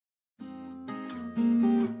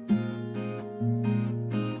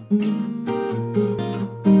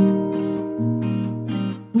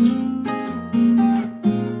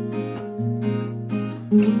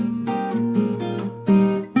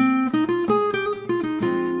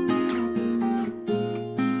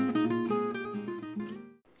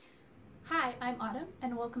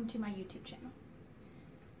to my YouTube channel.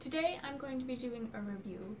 Today I'm going to be doing a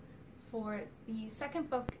review for the second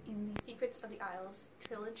book in the Secrets of the Isles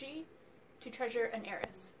trilogy, To Treasure an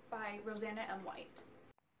Heiress by Roseanna M. White.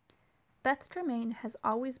 Beth Tremaine has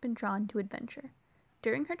always been drawn to adventure.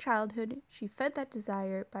 During her childhood, she fed that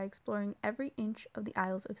desire by exploring every inch of the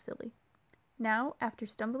Isles of Scilly. Now, after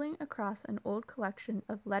stumbling across an old collection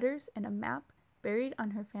of letters and a map buried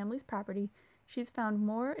on her family's property, she's found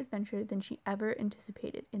more adventure than she ever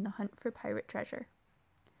anticipated in the hunt for pirate treasure.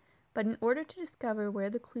 But in order to discover where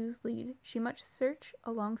the clues lead, she must search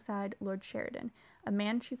alongside Lord Sheridan, a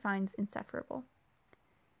man she finds insufferable.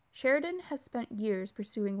 Sheridan has spent years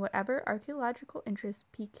pursuing whatever archaeological interests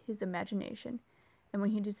pique his imagination, and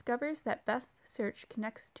when he discovers that Beth's search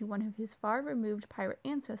connects to one of his far-removed pirate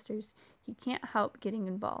ancestors, he can't help getting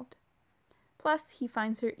involved. Plus, he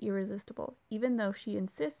finds her irresistible, even though she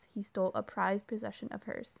insists he stole a prized possession of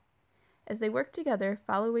hers. As they work together,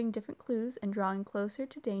 following different clues and drawing closer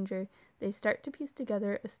to danger, they start to piece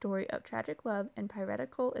together a story of tragic love and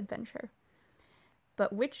piratical adventure.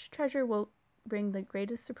 But which treasure will bring the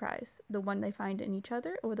greatest surprise? The one they find in each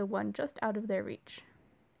other, or the one just out of their reach?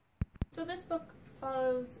 So this book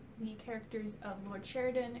follows the characters of Lord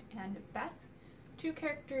Sheridan and Beth, two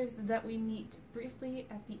characters that we meet briefly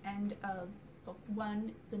at the end of Book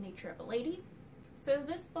 1, The Nature of a Lady. So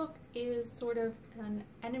this book is sort of an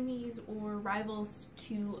enemies or rivals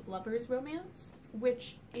to lovers romance,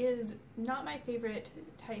 which is not my favorite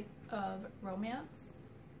type of romance.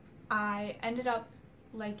 I ended up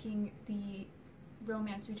liking the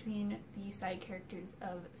romance between the side characters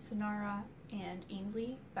of Sonara and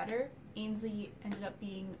Ainsley better. Ainsley ended up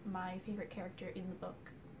being my favorite character in the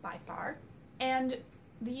book by far. And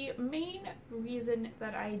the main reason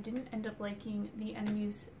that I didn't end up liking the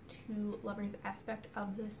enemies to lovers aspect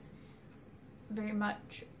of this very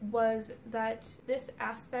much was that this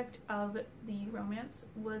aspect of the romance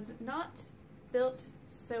was not built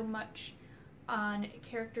so much on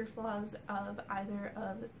character flaws of either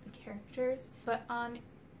of the characters, but on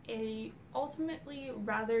a ultimately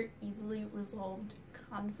rather easily resolved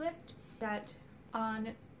conflict that on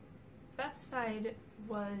Beth's side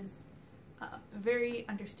was very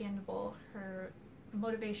understandable. Her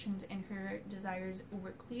motivations and her desires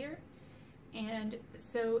were clear, and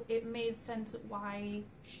so it made sense why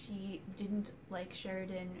she didn't like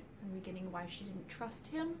Sheridan in the beginning, why she didn't trust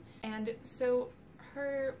him, and so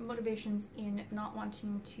her motivations in not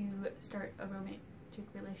wanting to start a romantic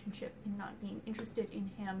relationship and not being interested in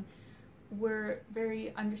him were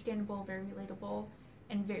very understandable, very relatable,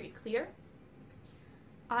 and very clear.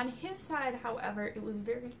 On his side, however, it was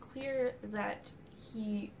very clear that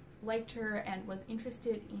he liked her and was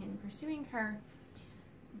interested in pursuing her,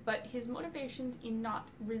 but his motivations in not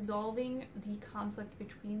resolving the conflict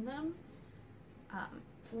between them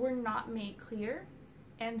were not made clear,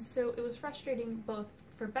 and so it was frustrating both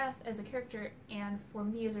for Beth as a character and for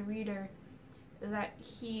me as a reader that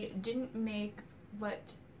he didn't make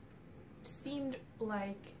what seemed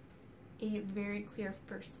like a very clear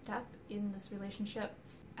first step in this relationship,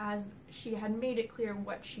 as she had made it clear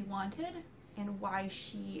what she wanted and why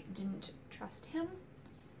she didn't trust him,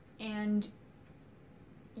 and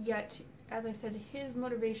yet, as I said, his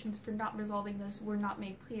motivations for not resolving this were not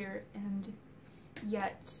made clear, and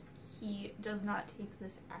yet he does not take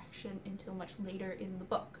this action until much later in the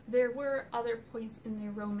book. There were other points in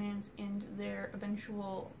their romance and their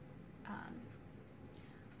eventual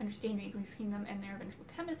understanding between them and their eventual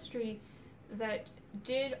chemistry that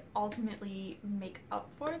did ultimately make up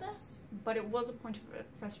for this, but it was a point of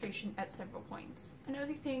frustration at several points.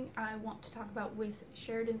 Another thing I want to talk about with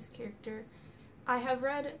Sheridan's character, I have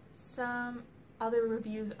read some other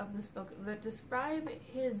reviews of this book that describe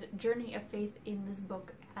his journey of faith in this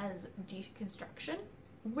book as deconstruction,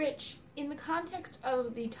 which, in the context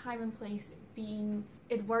of the time and place being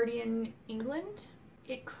Edwardian England,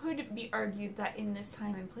 it could be argued that in this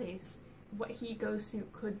time and place what he goes through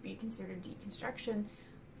could be considered deconstruction,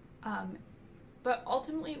 but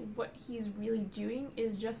ultimately what he's really doing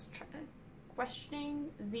is just questioning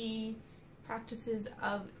the practices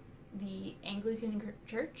of the Anglican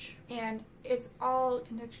Church, and it's all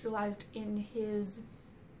contextualized in his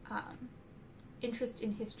interest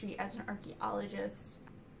in history as an archaeologist.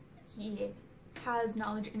 He has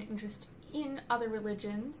knowledge and interest in other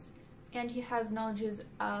religions, and he has knowledges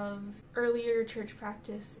of earlier church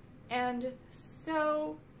practice. And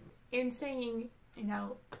so, in saying, you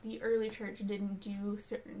know, the early church didn't do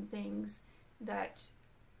certain things that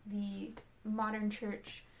the modern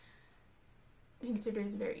church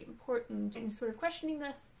considers very important, and sort of questioning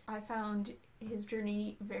this, I found his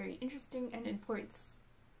journey very interesting and in points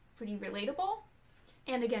pretty relatable.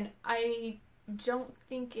 And again, I don't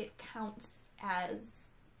think it counts as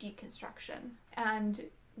deconstruction. And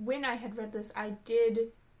when I had read this, I did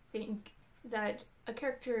think that a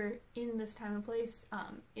character in this time and place,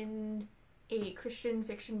 in a Christian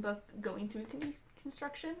fiction book going through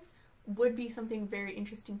construction, would be something very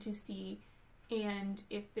interesting to see. And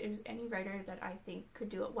if there's any writer that I think could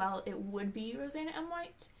do it well, it would be Roseanna M.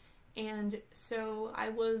 White. And so I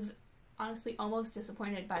was honestly almost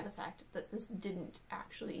disappointed by the fact that this didn't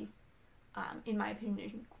actually, in my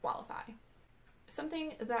opinion, qualify.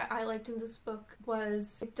 Something that I liked in this book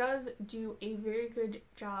was it does do a very good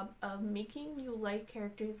job of making you like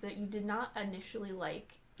characters that you did not initially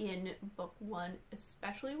like in book one,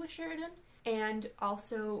 especially with Sheridan, and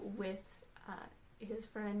also with his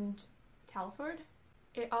friend Talford.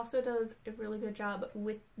 It also does a really good job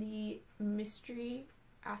with the mystery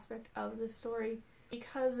aspect of the story,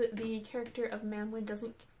 because the character of Manwyn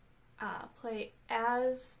doesn't play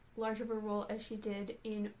as large of a role as she did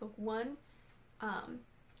in book one.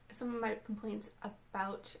 Some of my complaints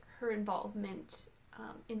about her involvement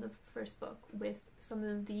in the first book, with some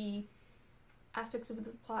of the aspects of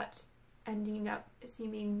the plot ending up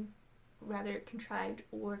seeming rather contrived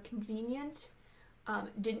or convenient,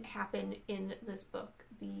 didn't happen in this book.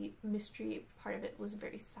 The mystery part of it was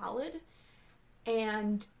very solid,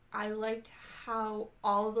 and I liked how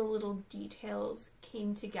all the little details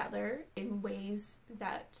came together in ways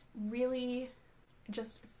that really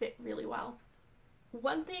just fit really well.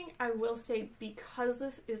 One thing I will say, because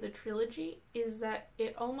this is a trilogy, is that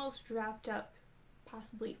it almost wrapped up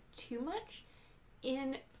possibly too much,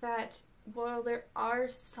 in that while there are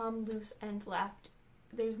some loose ends left,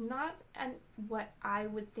 there's not what I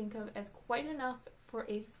would think of as quite enough for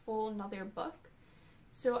a full another book.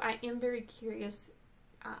 So I am very curious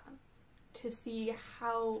to see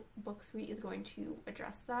how book 3 is going to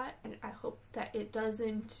address that, and I hope that it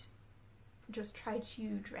doesn't just try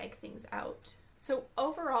to drag things out. So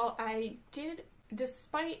overall, I did,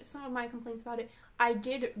 despite some of my complaints about it, I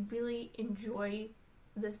did really enjoy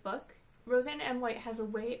this book. Roseanna M. White has a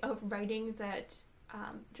way of writing that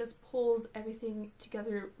just pulls everything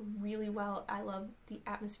together really well. I love the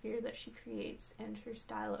atmosphere that she creates and her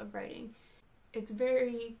style of writing. It's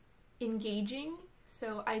very engaging,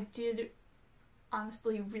 so I did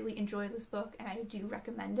honestly really enjoy this book, and I do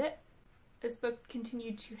recommend it. This book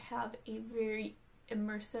continued to have a very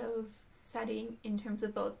immersive setting in terms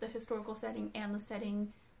of both the historical setting and the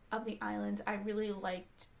setting of the islands. I really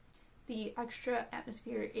liked the extra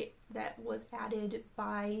atmosphere that was added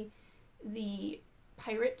by the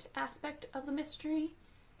pirate aspect of the mystery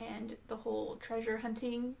and the whole treasure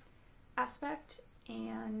hunting aspect.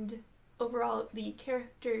 And overall, the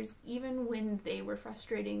characters, even when they were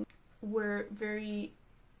frustrating, were very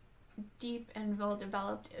deep and well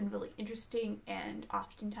developed and really interesting, and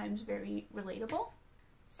oftentimes very relatable.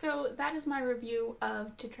 So that is my review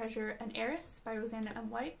of To Treasure an Heiress by Roseanna M.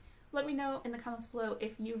 White. Let me know in the comments below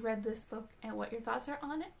if you've read this book and what your thoughts are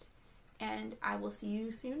on it, and I will see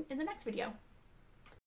you soon in the next video.